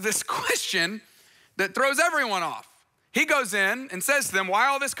asks this question that throws everyone off. He goes in and says to them, why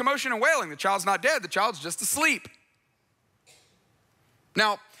all this commotion and wailing? The child's not dead, the child's just asleep.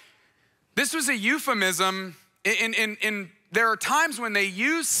 Now, this was a euphemism. There are times when they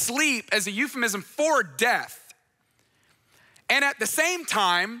use sleep as a euphemism for death. And at the same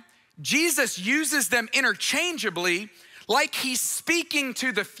time, Jesus uses them interchangeably, like he's speaking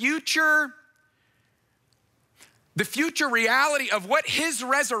to the future reality of what his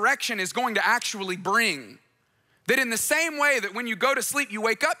resurrection is going to actually bring. That in the same way that when you go to sleep, you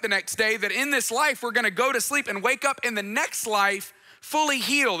wake up the next day, that in this life, we're gonna go to sleep and wake up in the next life fully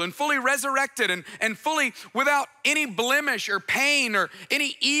healed and fully resurrected and fully without any blemish or pain or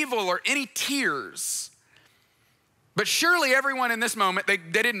any evil or any tears. But surely everyone in this moment, they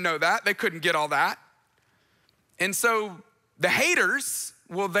didn't know that. They couldn't get all that. And so the haters,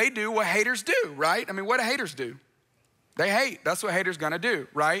 well, they do what haters do, right? I mean, what do haters do? They hate. That's what haters gonna do,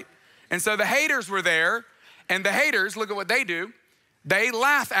 right? And so the haters were there, and the haters, look at what they do. They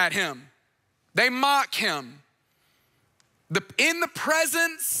laugh at him. They mock him. In the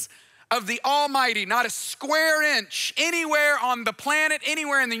presence of the Almighty, not a square inch anywhere on the planet,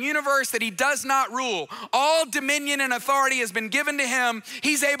 anywhere in the universe that he does not rule. All dominion and authority has been given to him.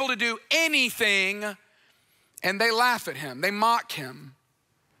 He's able to do anything, and they laugh at him. They mock him.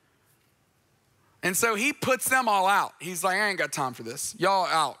 And so he puts them all out. He's like, I ain't got time for this. Y'all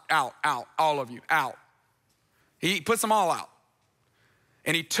out, all of you, out. He puts them all out.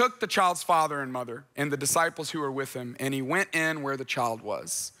 And he took the child's father and mother and the disciples who were with him, and he went in where the child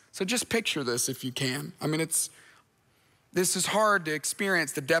was. So just picture this if you can. I mean, this is hard to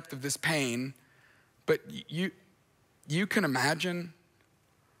experience the depth of this pain, but you can imagine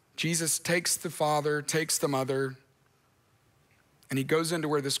Jesus takes the father, takes the mother, and he goes into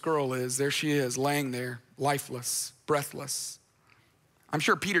where this girl is. There she is, laying there, lifeless, breathless. I'm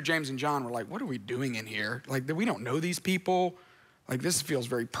sure Peter, James, and John were like, what are we doing in here? Like, we don't know these people. Like, this feels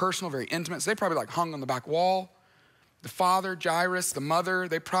very personal, very intimate. So they probably like hung on the back wall. The father, Jairus, the mother,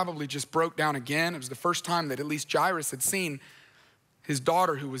 they probably just broke down again. It was the first time that at least Jairus had seen his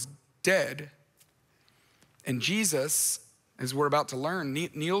daughter who was dead. And Jesus, as we're about to learn,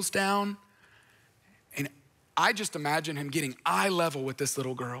 kneels down. And I just imagine him getting eye level with this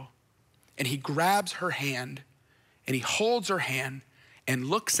little girl. And he grabs her hand and he holds her hand and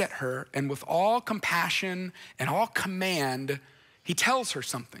looks at her, and with all compassion and all command, he tells her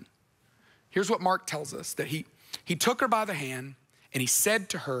something. Here's what Mark tells us, that he took her by the hand and he said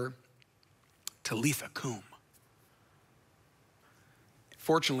to her, Talitha cum.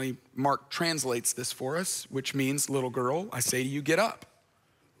 Fortunately, Mark translates this for us, which means, little girl, I say to you, get up.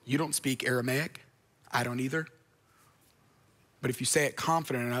 You don't speak Aramaic. I don't either. But if you say it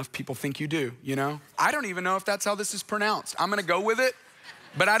confident enough, people think you do, you know? I don't even know if that's how this is pronounced. I'm gonna go with it,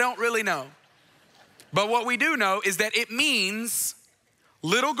 but I don't really know. But what we do know is that it means,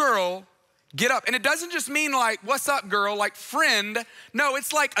 little girl, get up. And it doesn't just mean like, what's up, girl, like friend. No,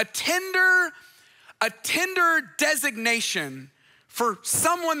 it's like a tender designation for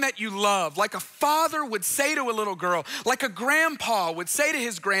someone that you love, like a father would say to a little girl, like a grandpa would say to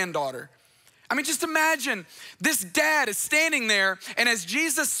his granddaughter. I mean, just imagine this dad is standing there, and as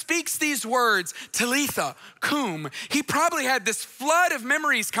Jesus speaks these words, Talitha cum, he probably had this flood of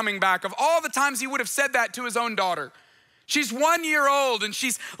memories coming back of all the times he would have said that to his own daughter. She's 1 year old and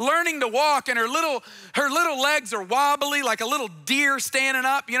she's learning to walk, and her little legs are wobbly like a little deer standing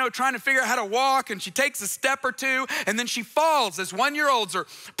up, you know, trying to figure out how to walk, and she takes a step or two and then she falls, as 1 year olds are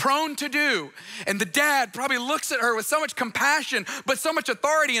prone to do. And the dad probably looks at her with so much compassion but so much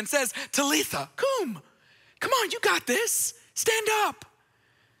authority and says, Talitha cum, come on, you got this, stand up.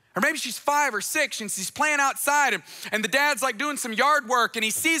 Or maybe she's 5 or 6 and she's playing outside, and the dad's like doing some yard work, and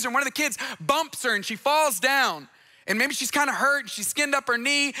he sees her, and one of the kids bumps her and she falls down. And maybe she's kind of hurt, and she's skinned up her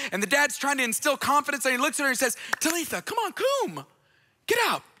knee, and the dad's trying to instill confidence, and he looks at her and says, Talitha, come on, cum, get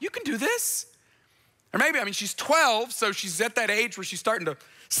up, you can do this. Or maybe, she's 12, so she's at that age where she's starting to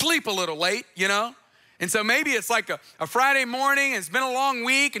sleep a little late, you know? And so maybe it's like a Friday morning, and it's been a long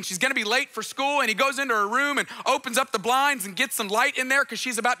week, and she's gonna be late for school, and he goes into her room and opens up the blinds and gets some light in there because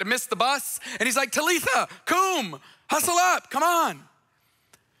she's about to miss the bus. And he's like, Talitha, cum, hustle up, come on.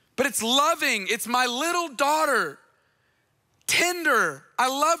 But it's loving, it's my little daughter. Tender, I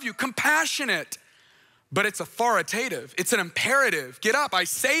love you, compassionate, but it's authoritative. It's an imperative. Get up, I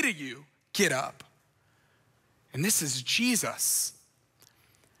say to you, get up. And this is Jesus.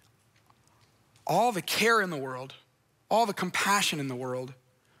 All the care in the world, all the compassion in the world,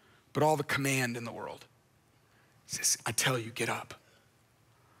 but all the command in the world. He says, I tell you, get up.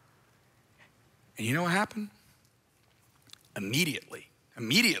 And you know what happened? Immediately,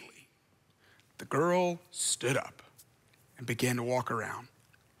 the girl stood up and began to walk around.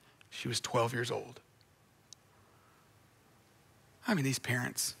 She was 12 years old. I mean, these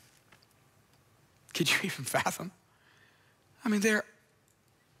parents, could you even fathom? I mean, they're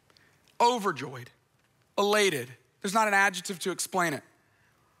overjoyed, elated. There's not an adjective to explain it.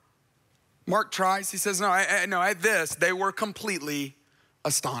 Mark tries, he says, no, at this, they were completely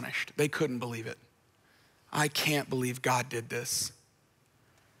astonished. They couldn't believe it. I can't believe God did this.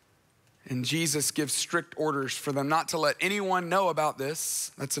 And Jesus gives strict orders for them not to let anyone know about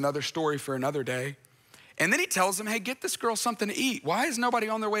this. That's another story for another day. And then he tells them, hey, get this girl something to eat. Why is nobody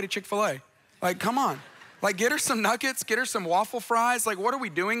on their way to Chick-fil-A? Like, come on. Like, get her some nuggets, get her some waffle fries. Like, what are we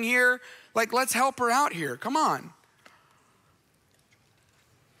doing here? Like, let's help her out here. Come on.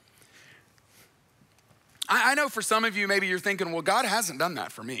 I know for some of you, maybe you're thinking, well, God hasn't done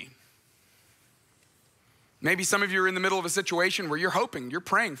that for me. Maybe some of you are in the middle of a situation where you're hoping, you're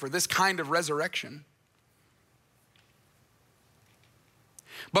praying for this kind of resurrection.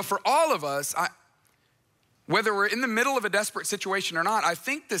 But for all of us, whether we're in the middle of a desperate situation or not, I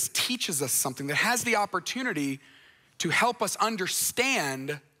think this teaches us something that has the opportunity to help us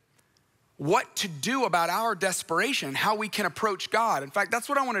understand what to do about our desperation, how we can approach God. In fact, that's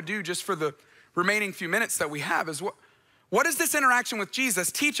what I want to do just for the remaining few minutes that we have is what does this interaction with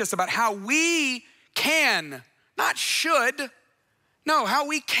Jesus teach us about how we can, not should, no, how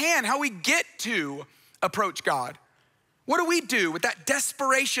we get to approach God. What do we do with that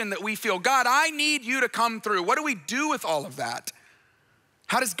desperation that we feel? God, I need you to come through. What do we do with all of that?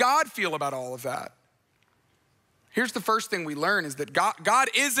 How does God feel about all of that? Here's the first thing we learn is that God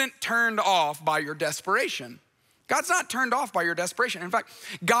isn't turned off by your desperation. God's not turned off by your desperation. In fact,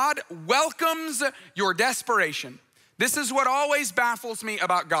 God welcomes your desperation. This is what always baffles me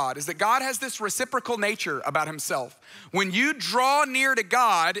about God, is that God has this reciprocal nature about himself. When you draw near to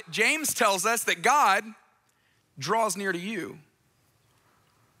God, James tells us that God draws near to you.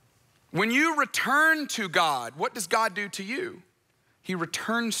 When you return to God, what does God do to you? He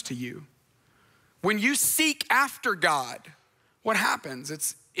returns to you. When you seek after God, what happens?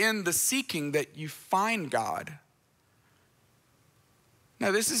 It's in the seeking that you find God.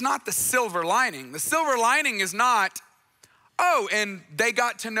 Now, this is not the silver lining. The silver lining is not, oh, and they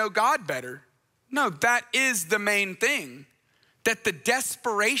got to know God better. No, that is the main thing. That the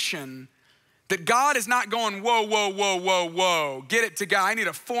desperation, that God is not going, whoa, whoa, whoa, whoa, whoa. Get it to God. I need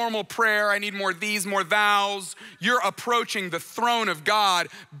a formal prayer. I need more these, more thous. You're approaching the throne of God.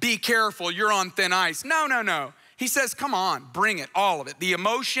 Be careful. You're on thin ice. No, no, no. He says, come on, bring it, all of it. The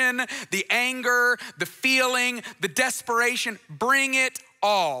emotion, the anger, the feeling, the desperation, bring it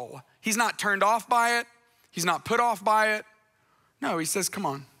all. He's not turned off by it. He's not put off by it. No, he says, come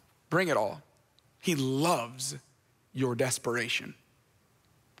on, bring it all. He loves your desperation.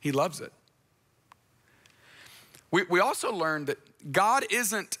 He loves it. We also learned that God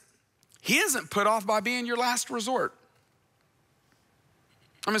isn't put off by being your last resort.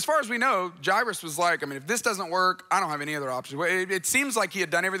 I mean, as far as we know, Jairus was like, if this doesn't work, I don't have any other options. It seems like he had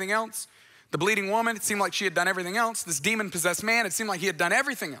done everything else. The bleeding woman, it seemed like she had done everything else. This demon-possessed man, it seemed like he had done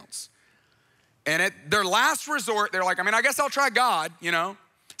everything else. And at their last resort, they're like, I guess I'll try God, you know.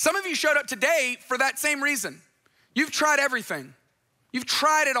 Some of you showed up today for that same reason. You've tried everything. You've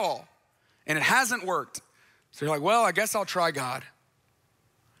tried it all, and it hasn't worked. So you're like, well, I guess I'll try God.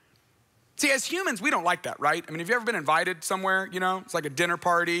 See, as humans, we don't like that, right? Have you ever been invited somewhere, you know? It's like a dinner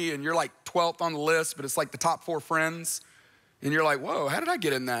party, and you're like 12th on the list, but it's like the top 4 friends. And you're like, whoa, how did I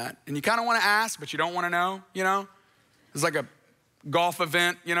get in that? And you kind of want to ask, but you don't want to know, you know? It's like a golf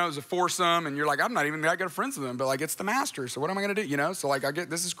event, you know, it's a foursome, and you're like, I'm not even that good of friends with them, but like, it's the master, so what am I going to do, you know? So like,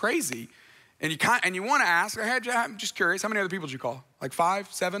 this is crazy. And you want to ask, I'm just curious, how many other people did you call? Like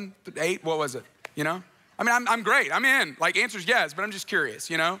 5, 7, 8, what was it, you know? I'm great, I'm in. Like, answer's yes, but I'm just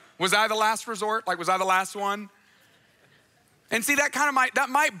curious, you know? Was I the last resort? Like, was I the last one? And see, that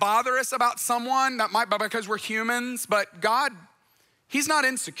might bother us about someone, that might be because we're humans, but God, he's not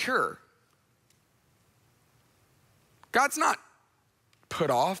insecure. God's not put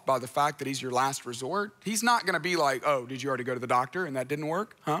off by the fact that he's your last resort. He's not gonna be like, oh, did you already go to the doctor and that didn't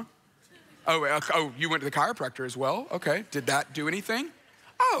work, huh? Oh, you went to the chiropractor as well? Okay, did that do anything?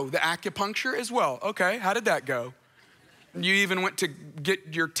 Oh, the acupuncture as well. Okay, how did that go? You even went to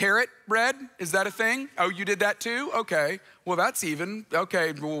get your tarot read? Is that a thing? Oh, you did that too? Okay, well that's even,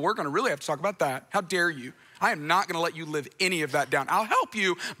 okay, well we're gonna really have to talk about that. How dare you? I am not gonna let you live any of that down. I'll help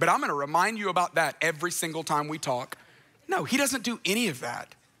you, but I'm gonna remind you about that every single time we talk. No, he doesn't do any of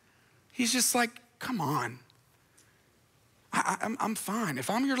that. He's just like, come on. I'm fine. If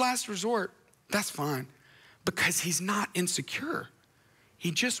I'm your last resort, that's fine. Because he's not insecure.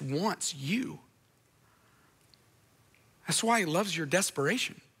 He just wants you. That's why he loves your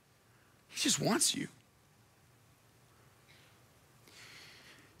desperation. He just wants you.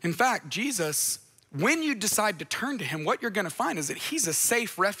 In fact, Jesus, when you decide to turn to him, what you're gonna find is that he's a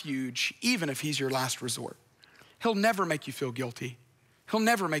safe refuge, even if he's your last resort. He'll never make you feel guilty. He'll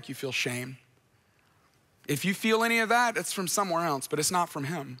never make you feel shame. If you feel any of that, it's from somewhere else, but it's not from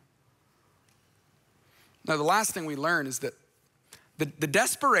him. Now, the last thing we learn is that the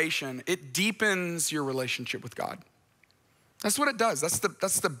desperation, it deepens your relationship with God. That's what it does. That's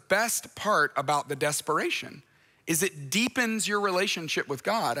the best part about the desperation, is it deepens your relationship with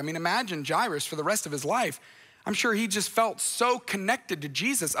God. I mean, imagine Jairus for the rest of his life. I'm sure he just felt so connected to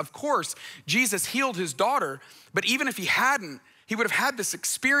Jesus. Of course, Jesus healed his daughter, but even if he hadn't, he would have had this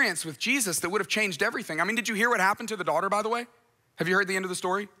experience with Jesus that would have changed everything. I mean, did you hear what happened to the daughter, by the way? Have you heard the end of the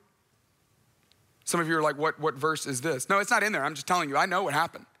story? Some of you are like, what verse is this? No, it's not in there. I'm just telling you, I know what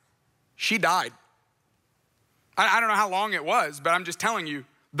happened. She died. I don't know how long it was, but I'm just telling you,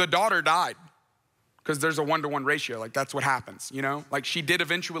 the daughter died. Because there's a 1-to-1 ratio, like that's what happens, you know? Like she did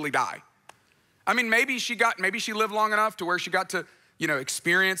eventually die. I mean, maybe she lived long enough to where she got to, you know,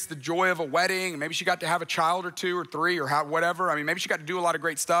 experience the joy of a wedding. Maybe she got to have a child or 2 or 3 or whatever. I mean, maybe she got to do a lot of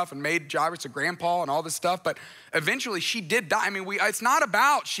great stuff and made Jairus a grandpa and all this stuff, but eventually she did die. I mean, it's not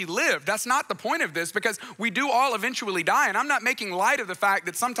about she lived. That's not the point of this, because we do all eventually die. And I'm not making light of the fact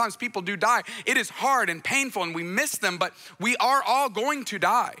that sometimes people do die. It is hard and painful and we miss them, but we are all going to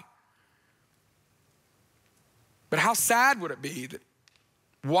die. But how sad would it be that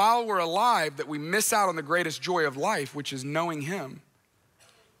while we're alive that we miss out on the greatest joy of life, which is knowing him?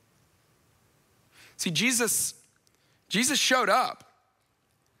 See, Jesus showed up,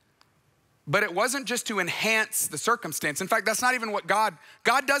 but it wasn't just to enhance the circumstance. In fact, that's not even what God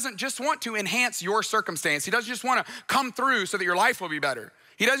doesn't just want to enhance your circumstance. He doesn't just want to come through so that your life will be better.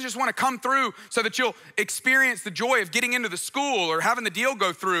 He doesn't just want to come through so that you'll experience the joy of getting into the school or having the deal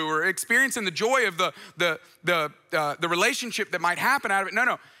go through or experiencing the joy of the relationship that might happen out of it.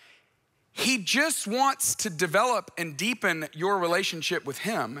 No. He just wants to develop and deepen your relationship with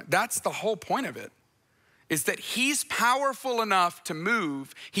him. That's the whole point of it, is that he's powerful enough to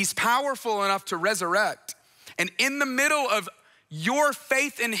move. He's powerful enough to resurrect. And in the middle of your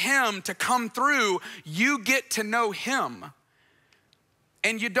faith in him to come through, you get to know him.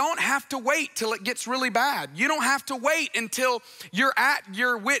 And you don't have to wait till it gets really bad. You don't have to wait until you're at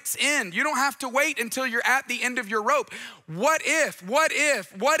your wit's end. You don't have to wait until you're at the end of your rope. What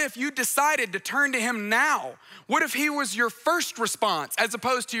if you decided to turn to him now? What if he was your first response as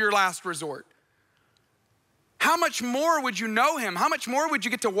opposed to your last resort? How much more would you know him? How much more would you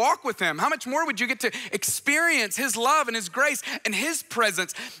get to walk with him? How much more would you get to experience his love and his grace and his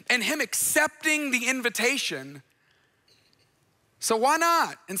presence and him accepting the invitation? So why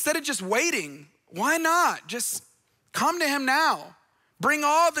not? Instead of just waiting, why not just come to him now? Bring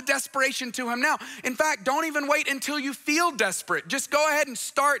all the desperation to him now. In fact, don't even wait until you feel desperate. Just go ahead and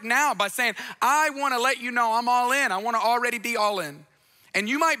start now by saying, I want to let you know I'm all in. I want to already be all in. And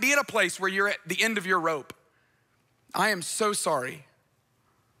you might be at a place where you're at the end of your rope. I am so sorry.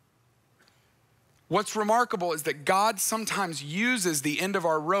 What's remarkable is that God sometimes uses the end of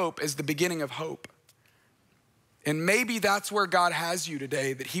our rope as the beginning of hope. And maybe that's where God has you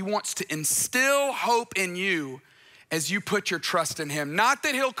today, that he wants to instill hope in you as you put your trust in him. Not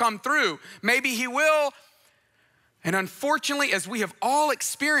that he'll come through. Maybe he will. And unfortunately, as we have all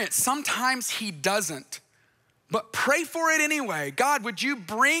experienced, sometimes he doesn't. But pray for it anyway. God, would you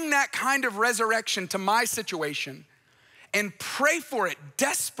bring that kind of resurrection to my situation? And pray for it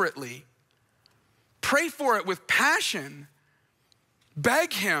desperately. Pray for it with passion.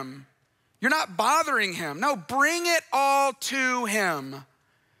 Beg him. You're not bothering him. No, bring it all to him.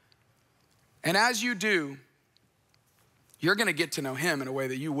 And as you do, you're gonna get to know him in a way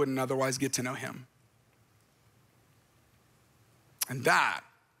that you wouldn't otherwise get to know him. And that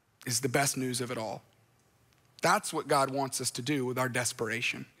is the best news of it all. That's what God wants us to do with our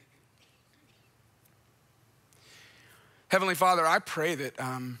desperation. Heavenly Father, I pray that,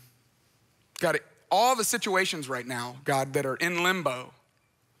 God, all the situations right now, God, that are in limbo,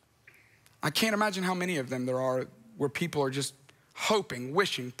 I can't imagine how many of them there are where people are just hoping,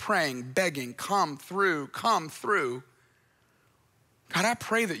 wishing, praying, begging, come through, come through. God, I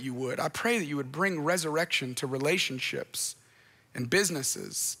pray that you would. I pray that you would bring resurrection to relationships and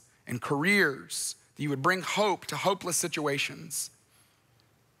businesses and careers, that You would bring hope to hopeless situations.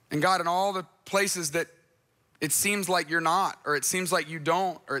 And God, in all the places that it seems like you're not, or it seems like you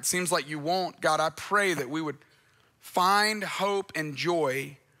don't, or it seems like you won't, God, I pray that we would find hope and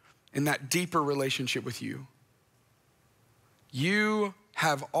joy in that deeper relationship with you. You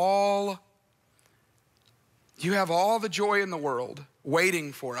have all the joy in the world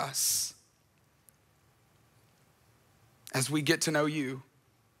waiting for us as we get to know you,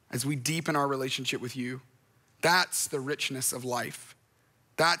 as we deepen our relationship with you. That's the richness of life.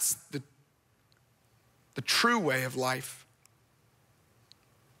 That's the true way of life.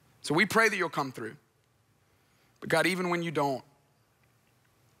 So we pray that you'll come through. But God, even when you don't,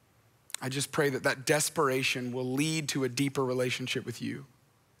 I just pray that that desperation will lead to a deeper relationship with you,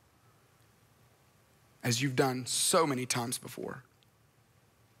 as you've done so many times before.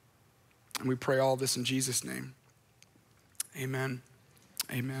 And we pray all this in Jesus' name. Amen.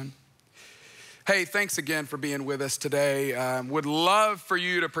 Amen. Hey, thanks again for being with us today. Would love for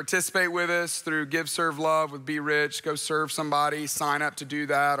you to participate with us through Give, Serve, Love with Be Rich. Go serve somebody, sign up to do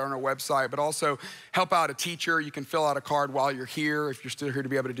that on our website, but also help out a teacher. You can fill out a card while you're here if you're still here to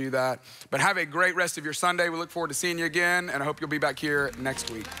be able to do that. But have a great rest of your Sunday. We look forward to seeing you again, and I hope you'll be back here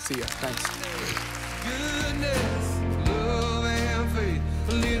next week. See ya. Thanks. Goodness, love and faith,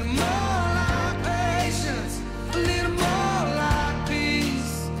 a little more like patience, a little more like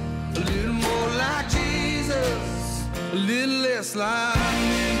peace, a little more like Jesus, a little less like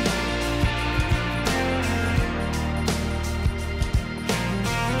me.